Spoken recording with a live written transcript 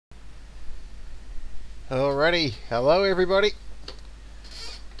Alrighty, hello everybody.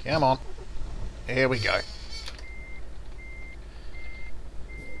 Come on. Here we go.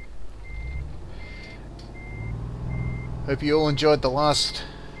 Hope you all enjoyed the last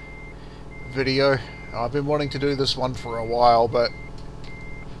video. I've been wanting to do this one for a while, but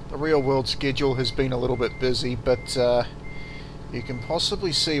the real world schedule has been a little bit busy, but you can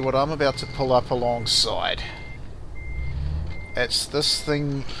possibly see what I'm about to pull up alongside. It's this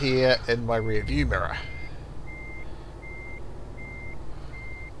thing here in my rear view mirror.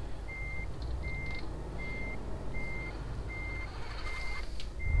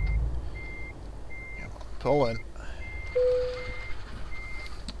 Pull in.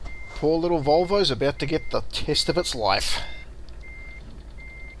 Poor little Volvo's about to get the test of its life.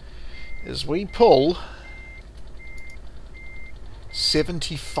 As we pull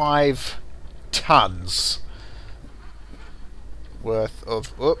 75 tons worth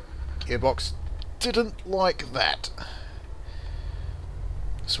of... Oh, gearbox didn't like that.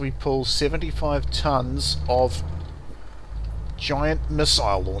 So we pull 75 tons of giant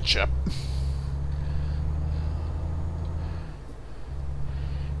missile launcher.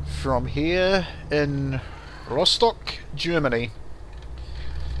 From here in Rostock, Germany,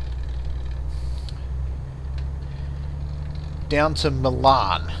 down to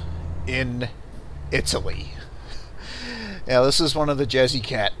Milan in Italy. Now this is one of the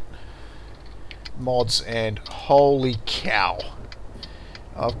Jazzycat mods, and holy cow,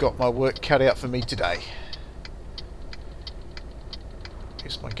 I've got my work cut out for me today.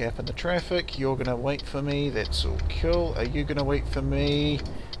 Here's my gap in the traffic. You're gonna wait for me, that's all cool. Are you gonna wait for me?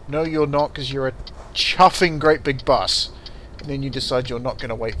 No, you're not, because you're a chuffing great big bus. And then you decide you're not going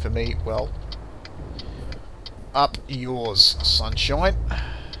to wait for me. Well, up yours, sunshine.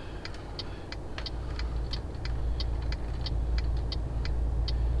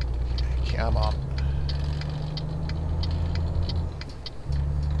 Okay, come on.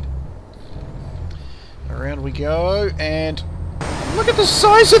 Around we go, and look at the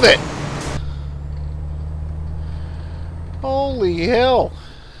size of it! Holy hell!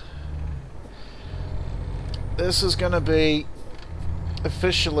 This is going to be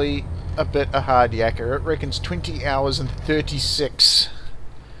officially a bit a hard yakker. It reckons 20 hours and 36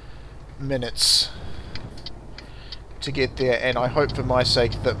 minutes to get there, and I hope for my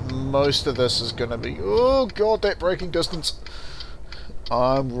sake that most of this is going to be... Oh god, that braking distance!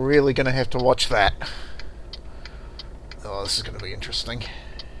 I'm really going to have to watch that. Oh, this is going to be interesting.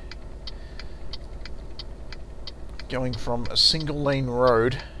 Going from a single lane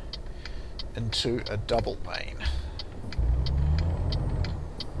road into a double lane.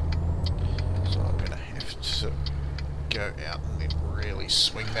 So I'm going to have to go out and then really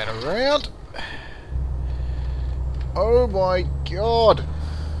swing that around. Oh my god!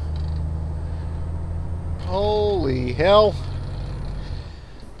 Holy hell!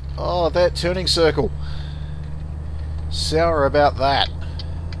 Oh, that turning circle. Sour about that.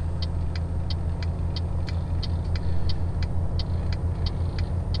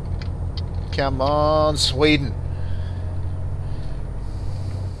 Come on, Sweden.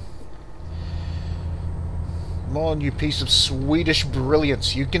 Come on, you piece of Swedish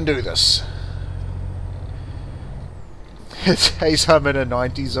brilliance. You can do this. It says I'm in a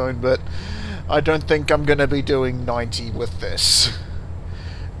 90 zone, but I don't think I'm going to be doing 90 with this.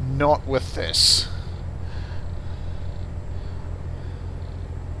 Not with this.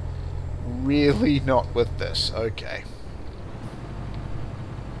 Really not with this. Okay.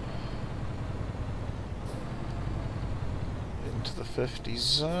 To the 50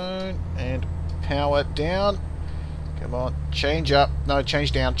 zone and power down. Come on, change up. No,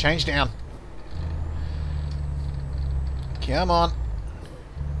 change down, change down. Come on.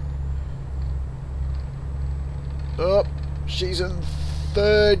 Oh, she's in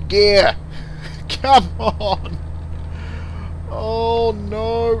third gear. Come on. Oh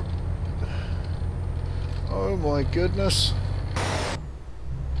no. Oh my goodness.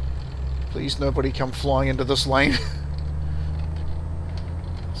 Please nobody come flying into this lane.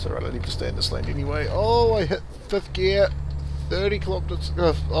 It's alright, I need to stay in this lane anyway. Oh, I hit 5th gear. 30 kilometers.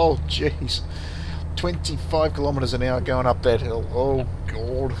 Oh, jeez. 25 kilometers an hour going up that hill. Oh,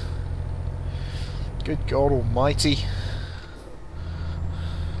 God. Good God almighty.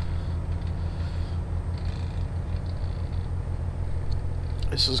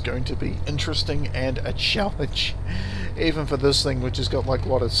 This is going to be interesting and a challenge. Even for this thing, which has got like,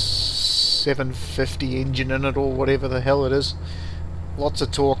 what, a 750 engine in it or whatever the hell it is. Lots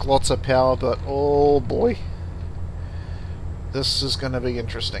of torque, lots of power, but oh boy. This is going to be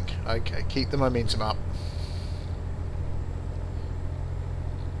interesting. Okay, keep the momentum up.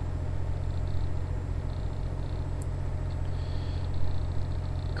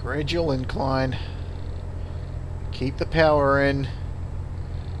 Gradual incline. Keep the power in.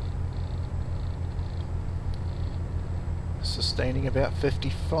 Sustaining about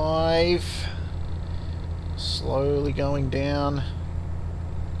 55. Slowly going down.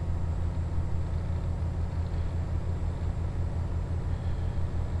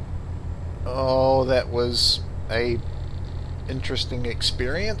 Oh, that was a interesting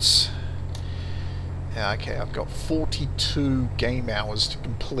experience. Okay, I've got 42 game hours to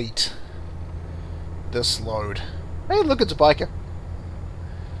complete this load. Hey, look, it's a biker.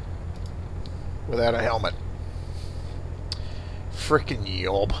 Without a helmet. Frickin'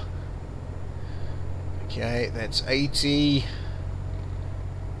 yob. Okay, that's 80.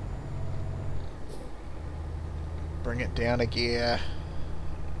 Bring it down a gear.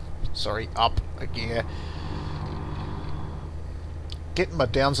 Sorry, up a gear. Getting my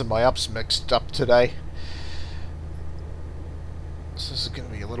downs and my ups mixed up today. So this is going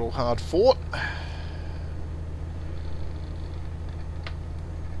to be a little hard fought.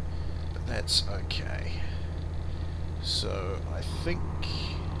 But that's okay. So I think...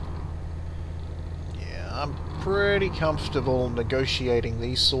 yeah, I'm pretty comfortable negotiating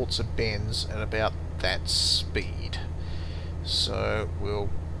these sorts of bends at about that speed. So we'll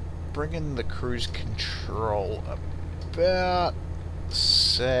bring in the cruise control about,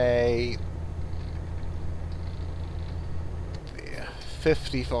 say, there,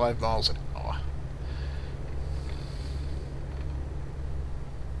 55 miles an hour.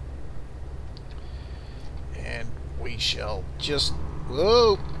 And we shall just...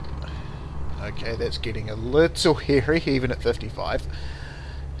 whoa! Okay, that's getting a little hairy, even at 55.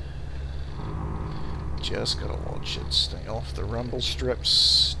 Just gotta watch it. Stay off the rumble strips.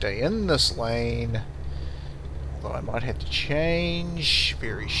 Stay in this lane. Although I might have to change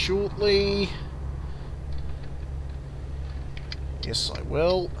very shortly. Yes, I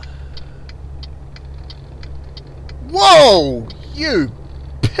will. Whoa! You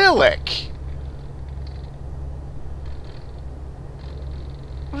pillock!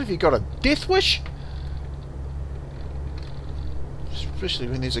 What have you got, a death wish? Especially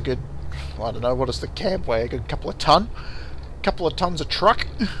when there's a good... I don't know, what does the cab weigh? A good couple of ton? Couple of tons of truck?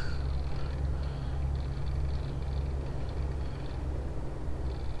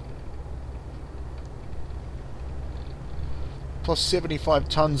 Plus 75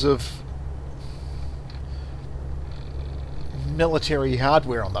 tons of military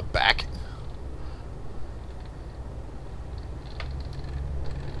hardware on the back.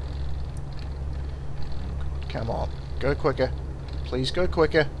 Come on, go quicker. Please go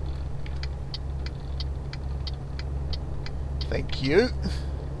quicker. Thank you.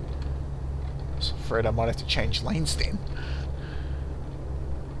 I was afraid I might have to change lanes then.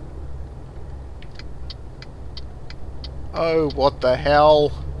 Oh, what the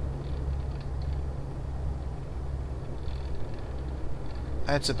hell?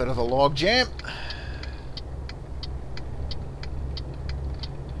 That's a bit of a log jam.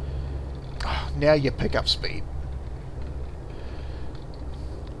 Oh, now you pick up speed.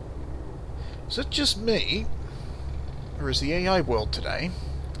 Is it just me? Or is the AI world today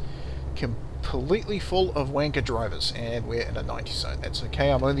completely full of wanker drivers? And we're in a 90 zone. That's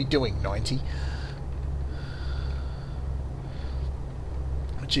okay, I'm only doing 90.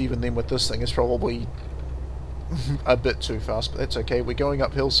 Which even then with this thing is probably a bit too fast, but that's okay. We're going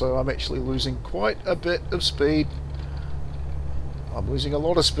uphill, so I'm actually losing quite a bit of speed. I'm losing a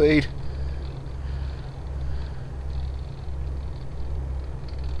lot of speed.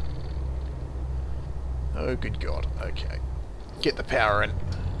 Oh, good God. Okay. Get the power in.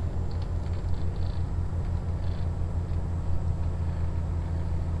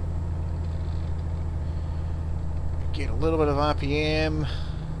 Get a little bit of RPM.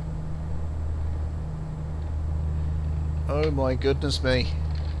 Oh my goodness me.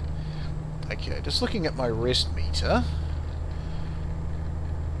 Okay, just looking at my rest meter.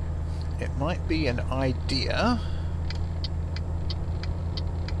 It might be an idea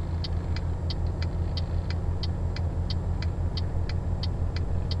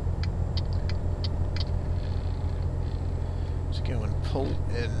to go and pull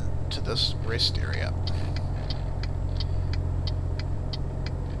into this rest area.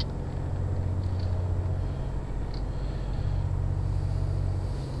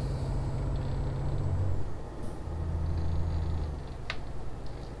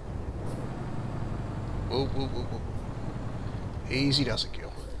 Whoa, whoa, whoa, whoa. Easy does it,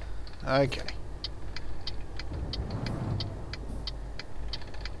 Gil. Okay.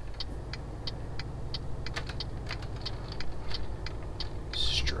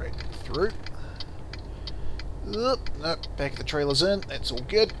 Straight through. Nope, back the trailer's in. That's all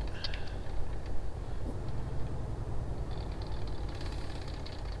good.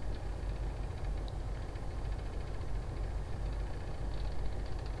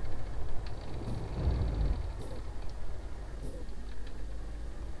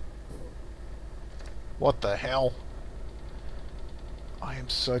 What the hell? I am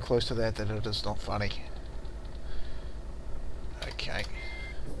so close to that it is not funny. Okay.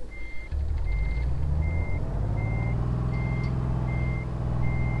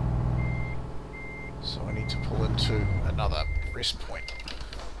 So I need to pull into another rest point.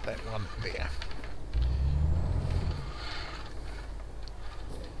 That one there.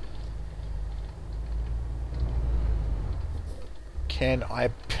 Can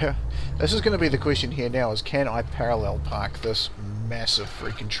I... This is going to be the question here now, is can I parallel park this massive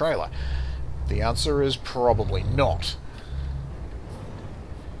freaking trailer? The answer is probably not.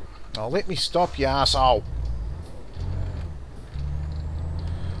 Oh, let me stop, you arsehole.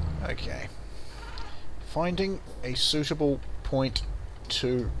 Okay. Finding a suitable point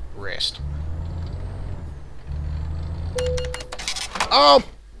to rest. Oh!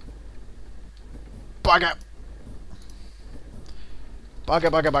 Bugger!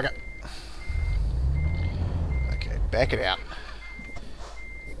 Bugger. Okay, back it out.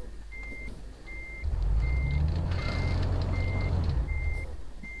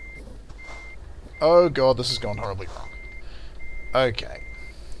 Oh god, this has gone horribly wrong. Okay.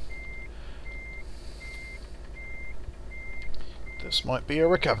 This might be a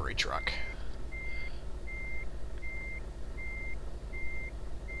recovery truck.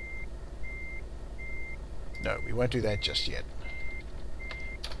 No, we won't do that just yet.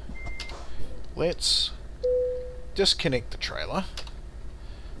 Let's disconnect the trailer.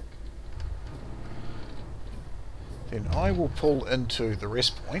 Then I will pull into the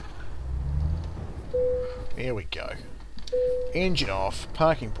rest point. There we go. Engine off,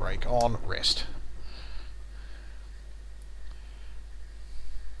 parking brake on, rest.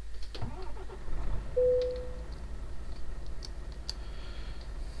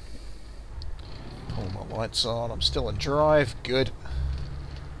 Pull my lights on, I'm still in drive, good.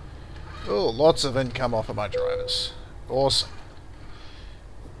 Oh, lots of income off of my drivers. Awesome.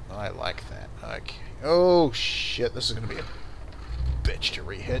 I like that. Okay. Oh, shit. This is going to be a bitch to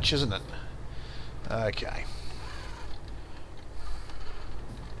rehitch, isn't it? Okay.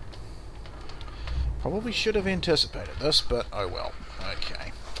 Probably should have anticipated this, but oh well.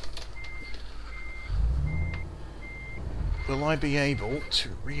 Okay. Will I be able to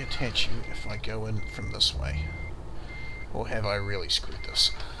reattach you if I go in from this way? Or have I really screwed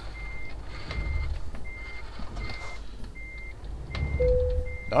this?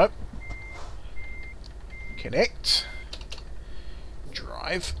 Nope. Connect.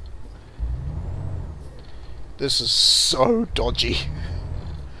 Drive. This is so dodgy.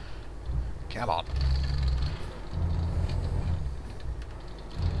 Come on.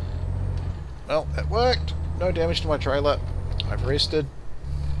 Well, it worked. No damage to my trailer. I've rested.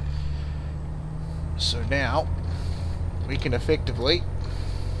 So now we can effectively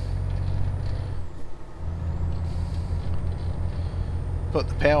put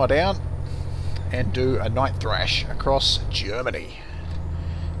the power down and do a night thrash across Germany.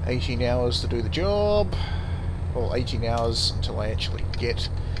 18 hours to do the job. Well, 18 hours until I actually get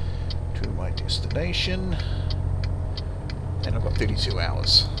to my destination. And I've got 32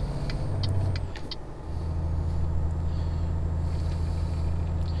 hours.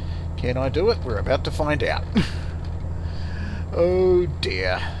 Can I do it? We're about to find out. Oh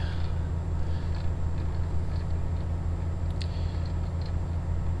dear.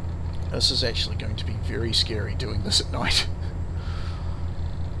 This is actually going to be very scary doing this at night.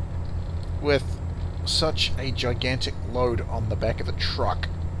 With such a gigantic load on the back of the truck.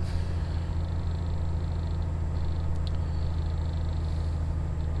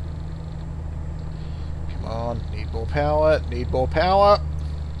 Come on, need more power, need more power.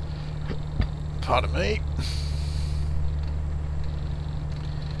 Pardon me.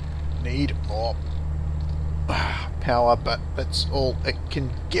 Need more power, but that's all it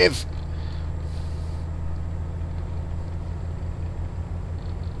can give.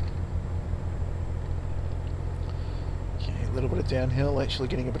 Okay, a little bit of downhill, actually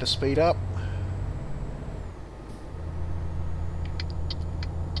getting a bit of speed up.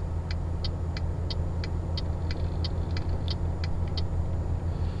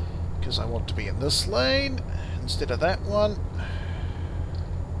 Because I want to be in this lane instead of that one.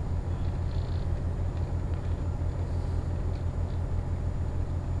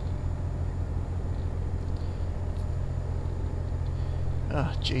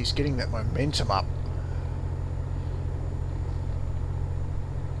 Ah, geez, getting that momentum up.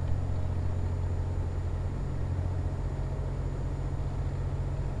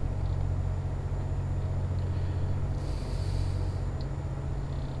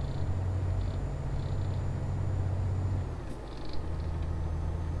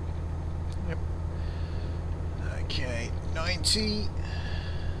 Alrighty.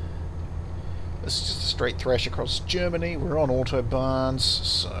 This is just a straight thrash across Germany. We're on autobahns,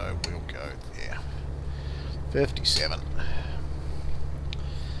 so we'll go there. 57.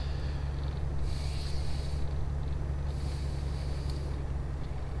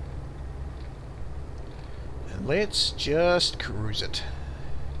 And let's just cruise it.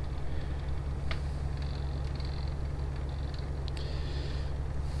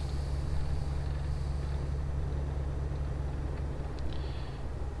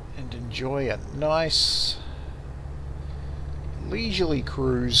 Enjoy a nice leisurely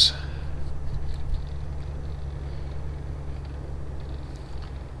cruise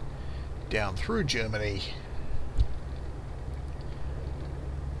down through Germany.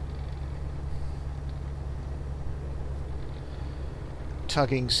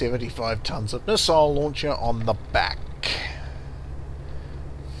 Tugging 75 tons of missile launcher on the back.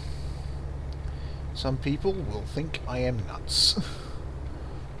 Some people will think I am nuts.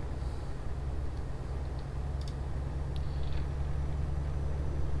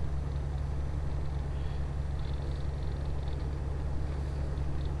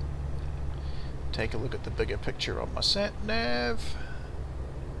 Take a look at the bigger picture on my sat nav.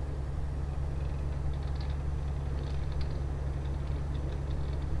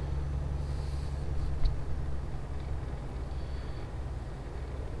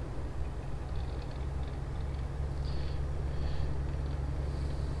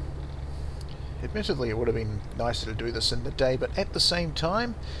 Admittedly, it would have been nicer to do this in the day, but at the same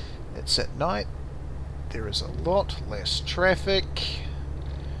time, it's at night. There is a lot less traffic.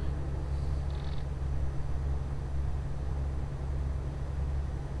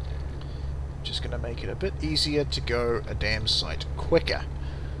 Just going to make it a bit easier to go a damn sight quicker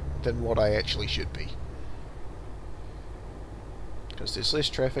than what I actually should be. Because there's less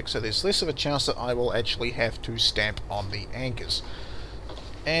traffic, so there's less of a chance that I will actually have to stamp on the anchors.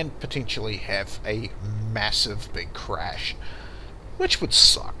 And potentially have a massive big crash. Which would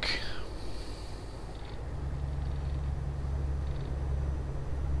suck.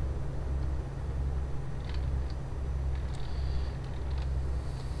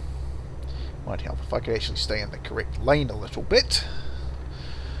 Might help if I could actually stay in the correct lane a little bit.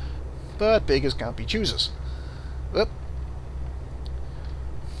 But beggars can't be choosers. Whoop.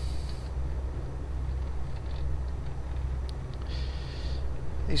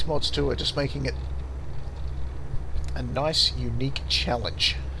 These mods too are just making it a nice, unique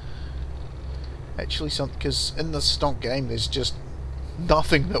challenge. Actually, because in the stock game there's just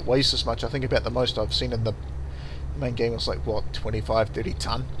nothing that weighs as much. I think about the most I've seen in the main game was like, what, 25-30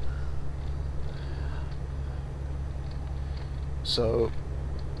 ton? So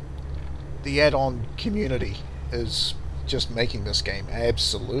the add-on community is just making this game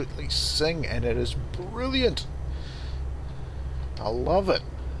absolutely sing, and it is brilliant. I love it.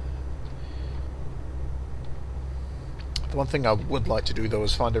 The one thing I would like to do though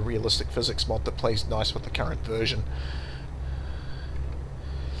is find a realistic physics mod that plays nice with the current version.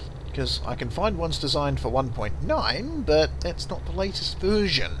 Because I can find ones designed for 1.9, but that's not the latest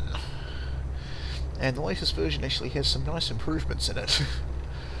version. And the latest version actually has some nice improvements in it.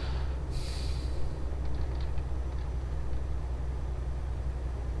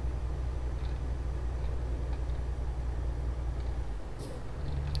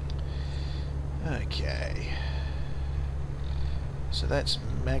 Okay. So that's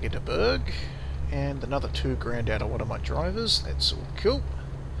Magdeburg. And another 2 grand out of one of my drivers. That's all cool.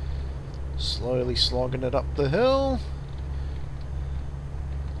 Slowly slogging it up the hill.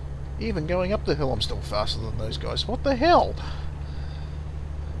 Even going up the hill, I'm still faster than those guys. What the hell?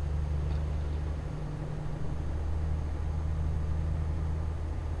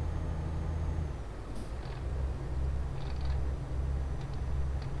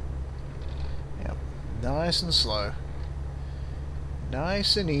 Yep. Nice and slow.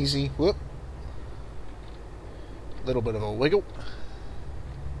 Nice and easy. Whoop. Little bit of a wiggle.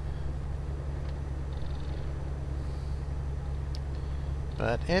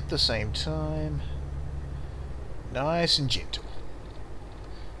 But at the same time, nice and gentle.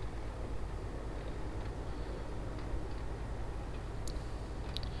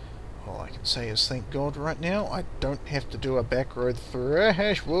 All I can say is thank God right now I don't have to do a back road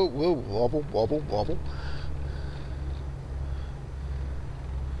thrash. Whoa, whoa, wobble, wobble, wobble.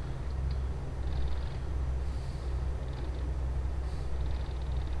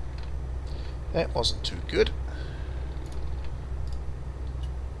 That wasn't too good.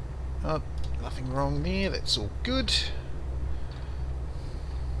 Oh, nothing wrong there, that's all good.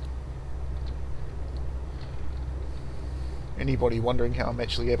 Anybody wondering how I'm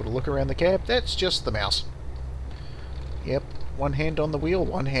actually able to look around the cab? That's just the mouse. Yep, one hand on the wheel,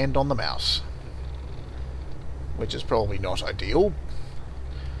 one hand on the mouse. Which is probably not ideal.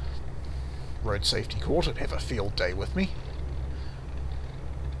 Road Safety Court would have a field day with me.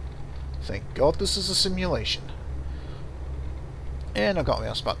 Thank God this is a simulation. And I've got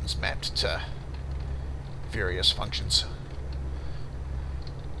mouse buttons mapped to various functions.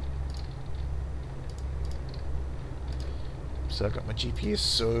 So I've got my GPS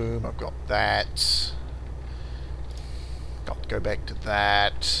zoom, I've got that. Got to go back to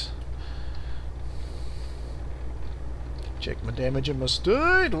that. Check my damage and my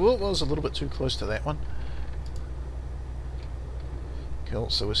speed. Well, I was a little bit too close to that one. Cool,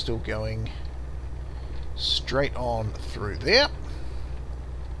 so we're still going straight on through there.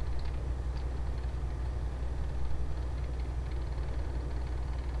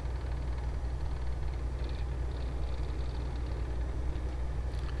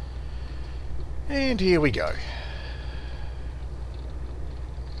 And here we go.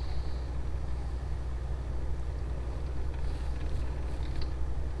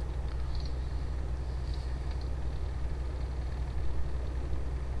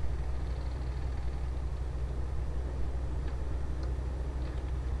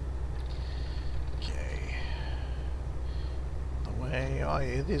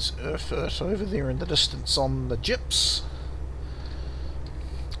 There's Erfurt over there in the distance on the gyps,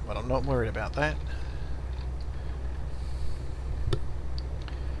 but I'm not worried about that.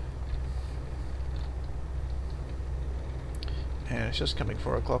 And it's just coming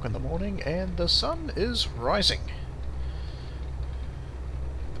 4 o'clock in the morning and the sun is rising.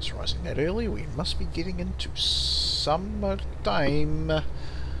 If it's rising that early, we must be getting into summertime.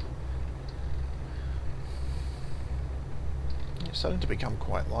 Starting to become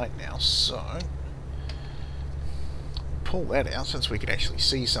quite light now, so pull that out since we can actually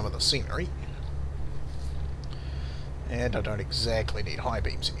see some of the scenery. And I don't exactly need high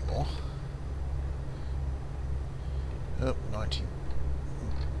beams anymore. Oh, 90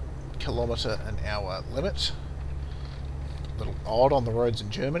 kilometre an hour limit. A little odd on the roads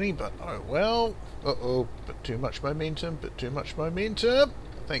in Germany, but oh well. Uh-oh, bit too much momentum, bit too much momentum.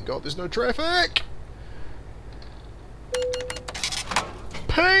 Thank God there's no traffic.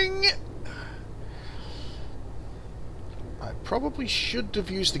 Ping! I probably should have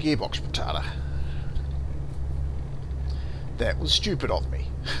used the gearbox retarder. That was stupid of me.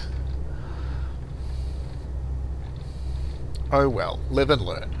 Oh well, live and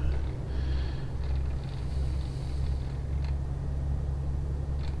learn.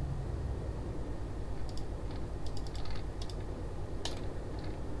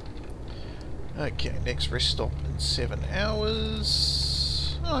 Okay, next rest stop in 7 hours.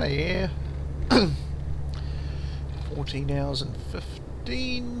 Oh yeah. 14 hours and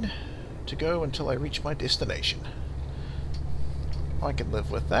 15 to go until I reach my destination. I can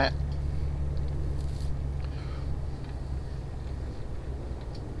live with that.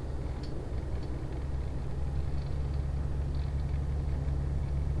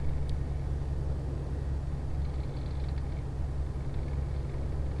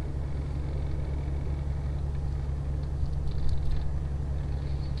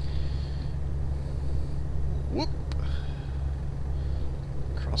 Whoop.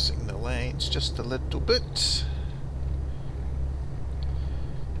 Crossing the lanes just a little bit.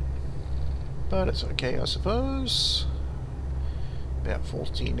 But it's okay, I suppose. About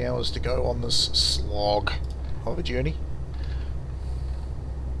 14 hours to go on this slog of a journey.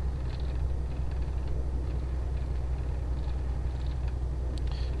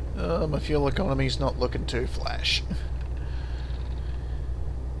 My fuel economy's not looking too flash.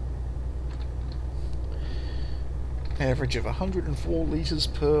 Average of 104 litres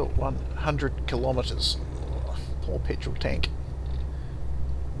per 100 kilometres. Poor petrol tank.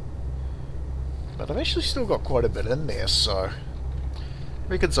 But I've actually still got quite a bit in there, so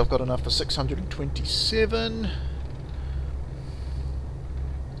reckons I've got enough for 627.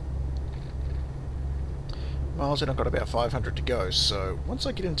 Miles, and I've got about 500 to go, so once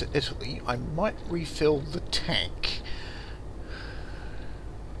I get into Italy I might refill the tank.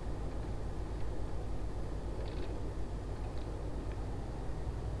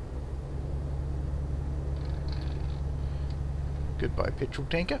 Goodbye, petrol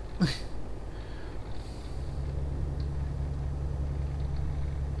tanker.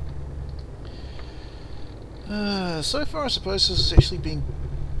 So far I suppose this is actually being...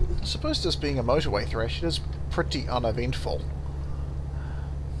 I suppose this being a motorway thrash, it is pretty uneventful.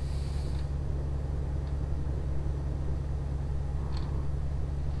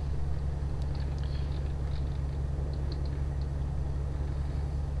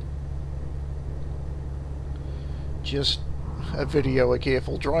 Just a video of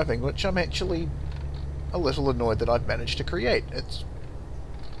careful driving, which I'm actually a little annoyed that I've managed to create. It's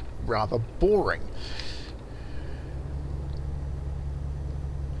rather boring.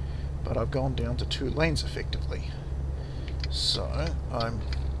 But I've gone down to 2 lanes effectively. So, I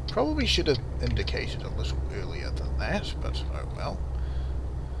probably should have indicated a little earlier than that, but oh well.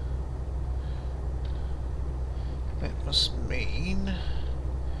 That must mean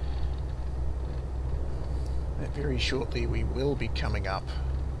that very shortly we will be coming up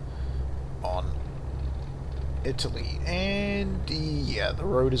on Italy. And yeah, the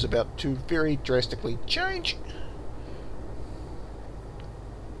road is about to very drastically change.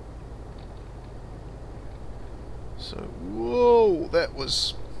 So, whoa, that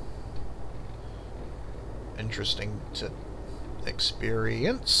was interesting to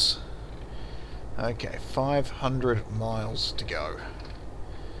experience. Okay, 500 miles to go.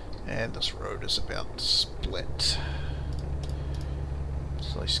 And this road is about to split.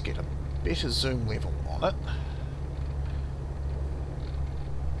 So let's get a better zoom level on it.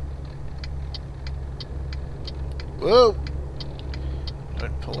 Whoa!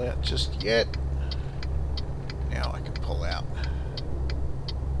 Don't pull out just yet. Now I can pull out.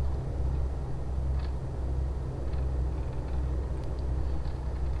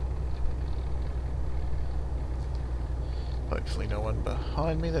 Hopefully no one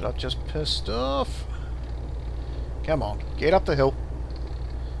behind me that I've just pissed off. Come on, get up the hill.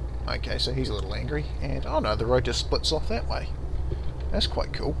 Okay, so he's a little angry. And, oh no, the road just splits off that way. That's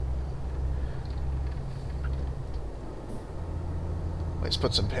quite cool. Let's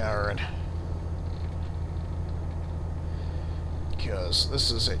put some power in. Because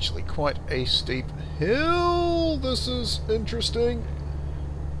this is actually quite a steep hill. This is interesting.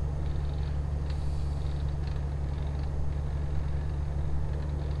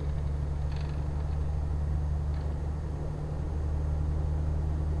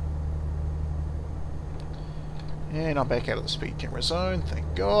 And I'm back out of the speed camera zone,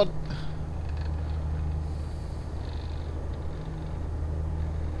 thank God.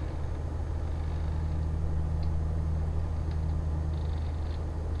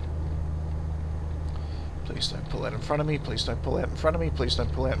 Please don't pull out in front of me, please don't pull out in front of me, please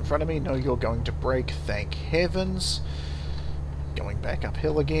don't pull out in front of me. No, you're going to brake, thank heavens. Going back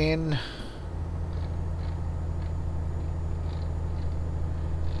uphill again.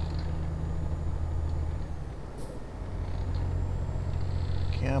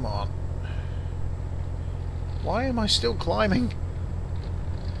 Come on. Why am I still climbing?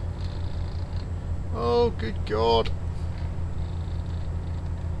 Oh, good God.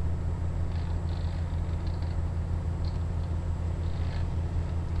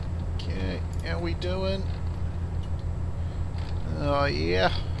 Okay, how we doing? Oh,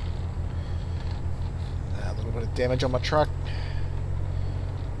 yeah. A little bit of damage on my truck.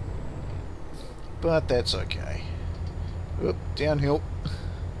 But that's okay. Oop, downhill.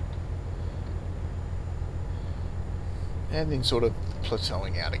 And then sort of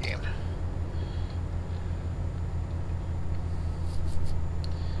plateauing out again.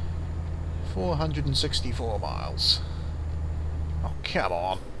 $464 miles. Oh, come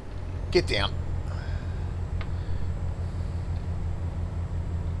on. Get down.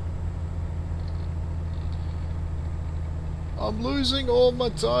 I'm losing all my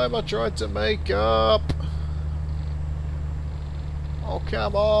time I tried to make up. Oh,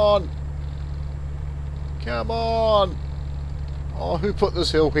 come on. Come on. Oh, who put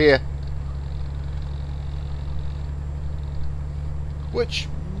this hill here? Which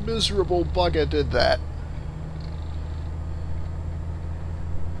miserable bugger did that?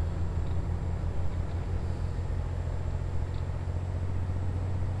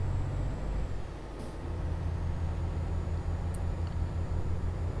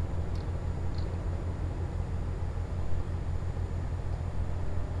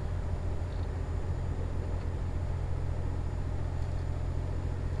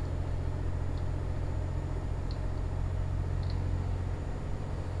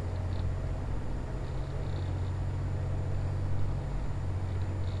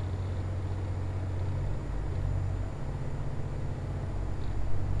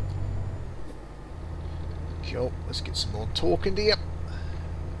 Cool, let's get some more torque into you.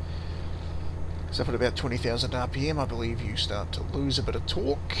 So at about 20,000 RPM, I believe you start to lose a bit of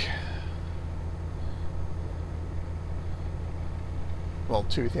torque. Well,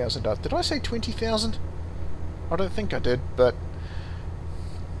 2,000 up. Did I say 20,000? I don't think I did, but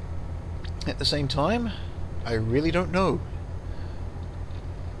at the same time, I really don't know.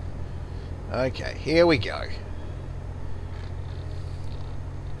 Okay, here we go.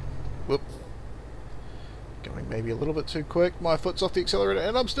 Whoop. Going Maybe a little bit too quick. My foot's off the accelerator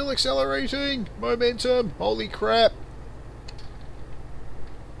and I'm still accelerating! Momentum! Holy crap!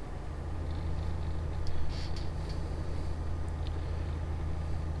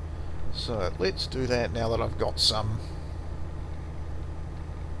 So let's do that now that I've got some...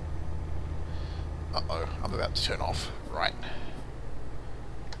 Uh-oh, I'm about to turn off. Right.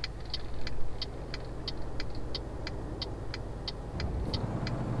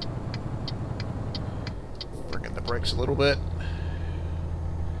 Bring in the brakes a little bit.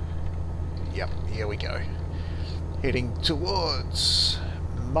 Yep, here we go. Heading towards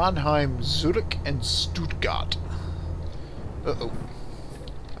Mannheim, Zurich and Stuttgart. Uh-oh.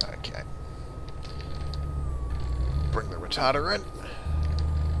 Okay. Bring the retarder in.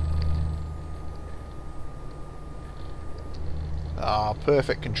 Ah,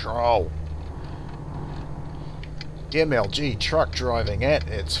 perfect control. MLG truck driving at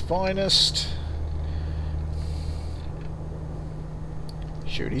its finest.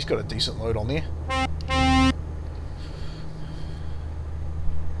 Shoot, he's got a decent load on there.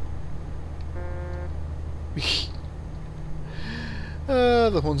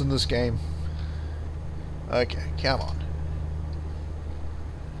 The horns in this game. Okay, come on.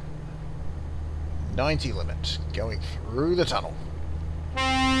 90 limit, going through the tunnel.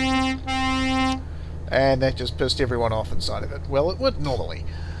 And that just pissed everyone off inside of it. Well, it would normally.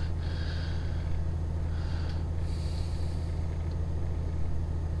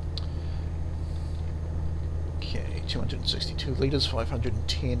 Okay, 262 litres,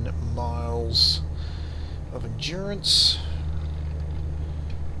 510 miles of endurance.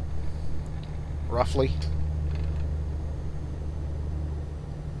 Roughly.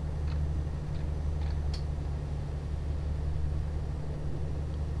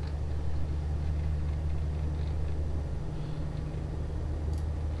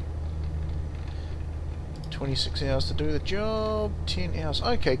 $26 hours to do the job, 10 hours.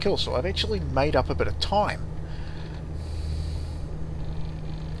 Okay, cool. So I've actually made up a bit of time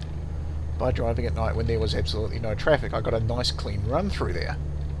by driving at night when there was absolutely no traffic. I got a nice clean run through there.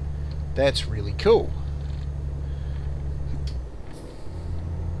 That's really cool.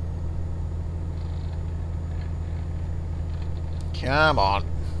 Come on.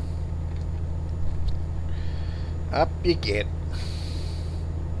 Up you get.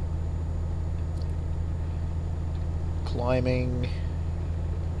 Climbing.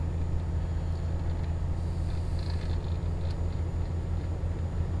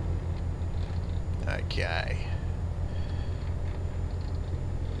 Okay.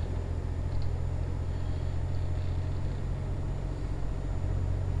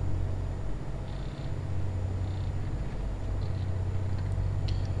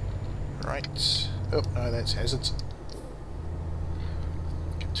 Right. Oh, no, that's hazards.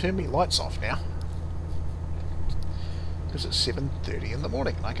 Can turn me lights off now. Because it's 7:30 in the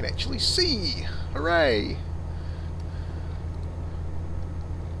morning and I can actually see. Hooray!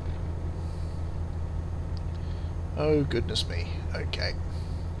 Oh, goodness me. Okay.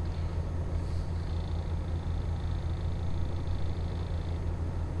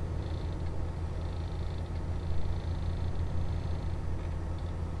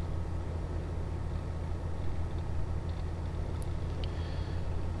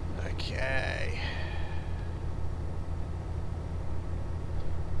 Okay.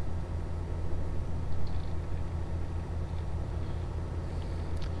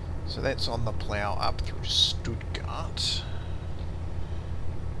 So that's on the plough up through Stuttgart.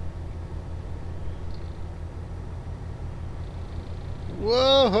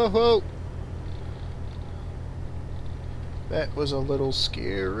 Whoa, ho, ho. That was a little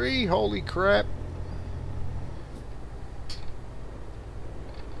scary. Holy crap.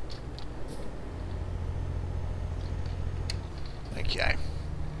 Okay.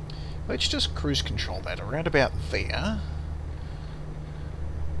 Let's just cruise control that around about there.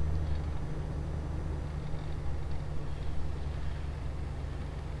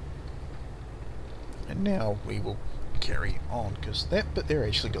 And now we will carry on, because that bit there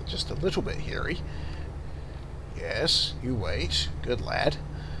actually got just a little bit hairy. Yes, you wait. Good lad.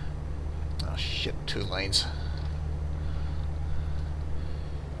 Oh shit, 2 lanes.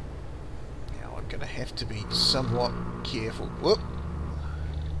 Now I'm going to have to be somewhat careful. Whoop!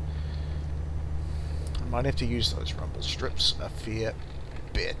 I might have to use those rumble strips a fair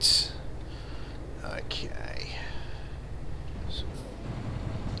bit. Okay. So,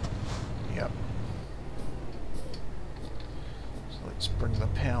 yep. Let's bring the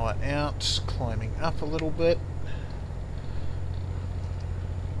power out, climbing up a little bit.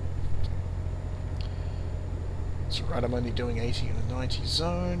 Let's Right, I'm only doing 80 in a 90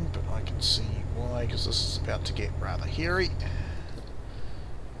 zone, but I can see why, because this is about to get rather hairy.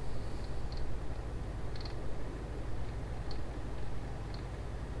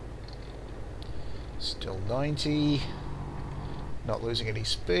 Still 90. Not losing any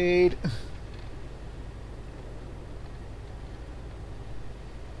speed.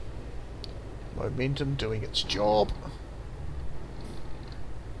 Momentum doing its job.